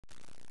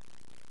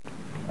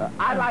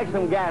I'd like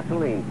some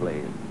gasoline,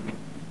 please.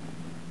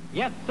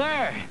 Yes,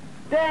 sir.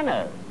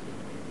 Dennis.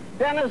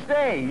 Dennis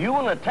Day, you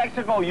in a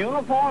Texaco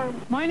uniform?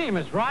 My name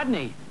is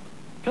Rodney.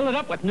 Fill it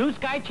up with New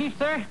Sky, Chief,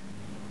 sir?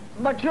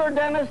 But you're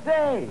Dennis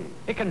Day.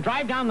 It can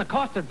drive down the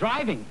cost of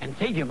driving and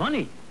save you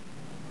money.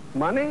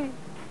 Money?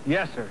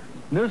 Yes, sir.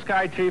 New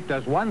Sky Chief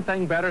does one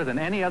thing better than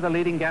any other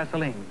leading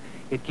gasoline.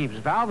 It keeps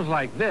valves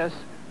like this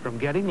from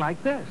getting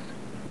like this.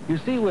 You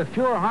see, with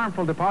fewer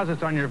harmful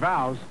deposits on your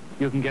valves,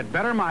 you can get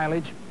better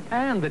mileage,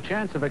 and the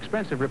chance of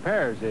expensive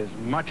repairs is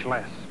much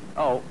less.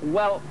 Oh,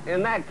 well,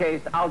 in that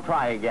case, I'll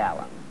try a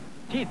gallon.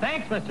 Gee,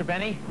 thanks, Mr.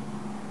 Benny.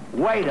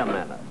 Wait a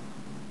minute.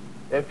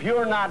 If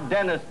you're not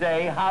Dennis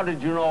Day, how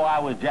did you know I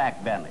was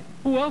Jack Benny?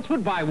 Who else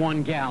would buy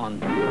 1 gallon?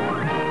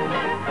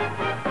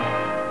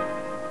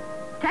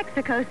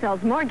 Texaco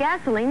sells more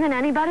gasoline than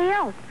anybody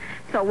else.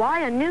 So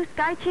why a New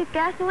Sky Chief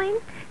gasoline?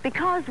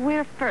 Because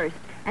we're first,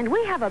 and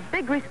we have a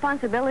big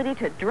responsibility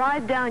to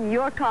drive down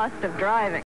your cost of driving.